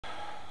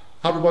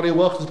Hi everybody,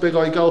 welcome to Big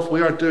Eye Golf.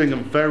 We are doing a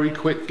very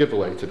quick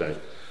giveaway today.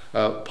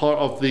 Part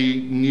of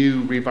the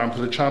new revamp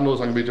of the channels,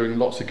 I'm going to be doing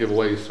lots of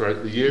giveaways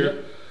throughout the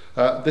year.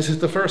 This is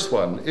the first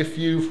one. If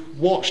you've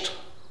watched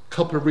a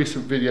couple of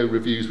recent video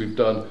reviews we've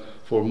done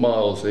for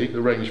Mileseey, the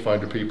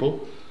rangefinder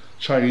people,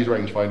 Chinese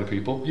rangefinder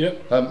people,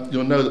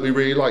 you'll know that we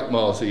really like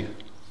Mileseey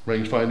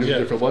rangefinders,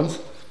 different ones.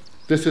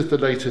 This is the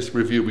latest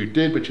review we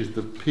did, which is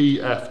the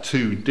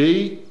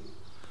Pf2D.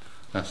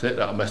 That's it,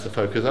 that'll mess the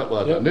focus up.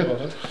 Well done,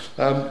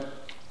 Neil.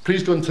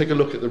 Please go and take a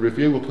look at the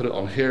review. We'll put it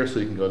on here so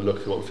you can go and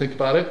look at what we think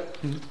about it.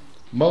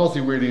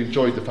 Mileseey really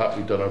enjoyed the fact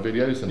we've done our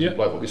videos and like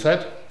what we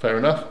said, fair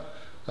enough.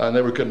 And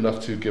they were good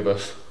enough to give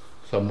us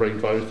some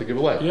rangefinders to give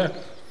away.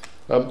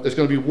 There's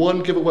going to be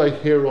one giveaway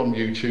here on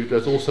YouTube.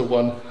 There's also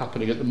one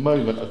happening at the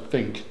moment, I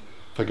think,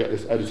 if I get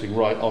this editing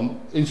right,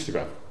 on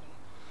Instagram.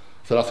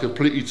 So that's a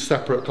completely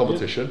separate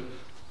competition.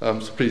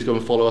 So please go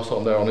and follow us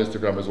on there on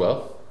Instagram as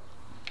well.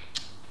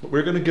 But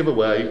we're going to give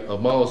away a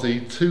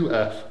Mileseey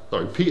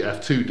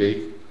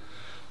Pf2D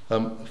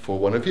for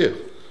one of you.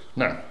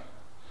 Now,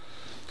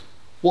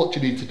 what do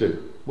you need to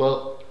do?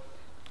 Well,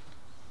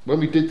 when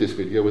we did this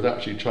video, it was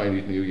actually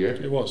Chinese New Year.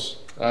 It was.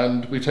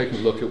 And we've taken a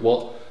look at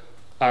what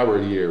our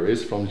year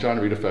is from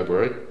January to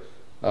February.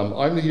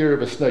 I'm the year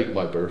of a snake,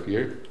 my birth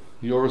year.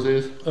 Yours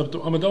is?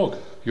 I'm a dog.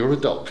 You're a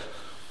dog.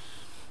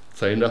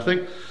 Saying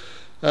nothing.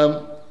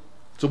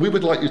 So we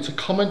would like you to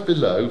comment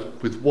below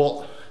with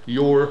what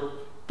your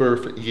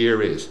birth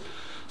year is.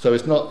 So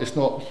it's not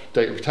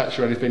data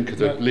protection or anything, because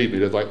believe me,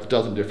 there's like a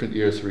dozen different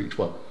years for each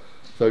one.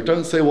 So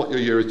don't say what your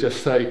year is,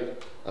 just say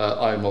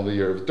I'm on the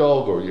year of a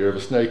dog or year of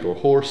a snake or a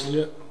horse.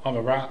 Yeah, I'm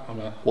a rat,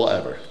 I'm a...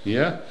 whatever,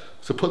 yeah?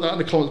 So put that in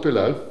the comments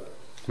below.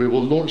 We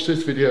will launch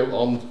this video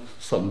on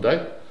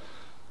Sunday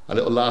and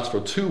it'll last for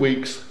 2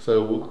 weeks.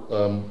 So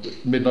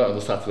midnight on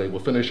the Saturday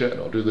we'll finish it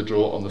and I'll do the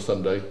draw on the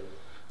Sunday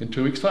in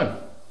 2 weeks time.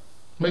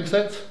 Make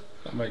sense?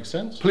 That makes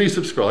sense. Please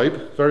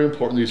subscribe, very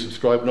important that you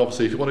subscribe, and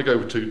obviously if you want to go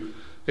over to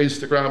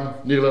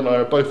Instagram, Neil and I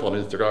are both on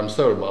Instagram,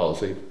 so are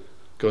Mileseey.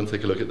 Go and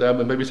take a look at them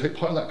and maybe take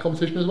part in that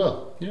competition as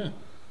well.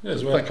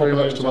 As well. Thank you very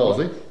much to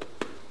Mileseey.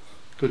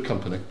 Good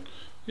company.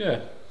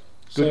 Yeah.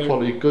 Good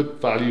quality, good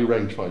value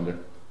rangefinder.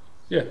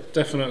 Yeah,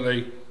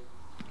 definitely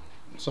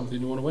something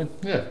you want to win.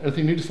 Yeah,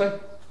 anything you need to say?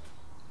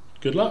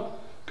 Good luck.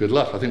 Good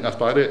luck, I think that's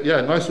about it.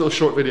 Yeah, nice little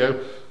short video.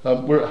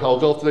 We're at Hull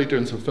Golf today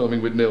doing some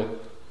filming with Neil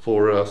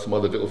for some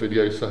other little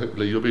videos, so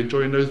hopefully you'll be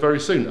enjoying those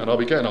very soon, and I'll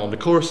be getting on the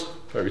course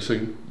very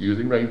soon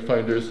using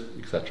rangefinders,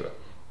 etc.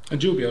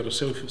 And you'll be able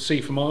to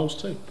see for miles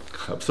too.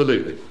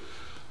 Absolutely.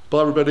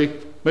 Bye everybody.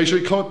 Make sure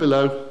you comment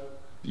below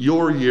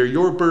your year,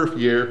 your birth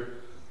year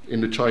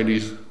in the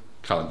Chinese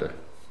calendar.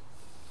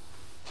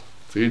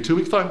 See you in 2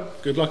 weeks time.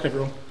 Good luck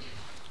everyone.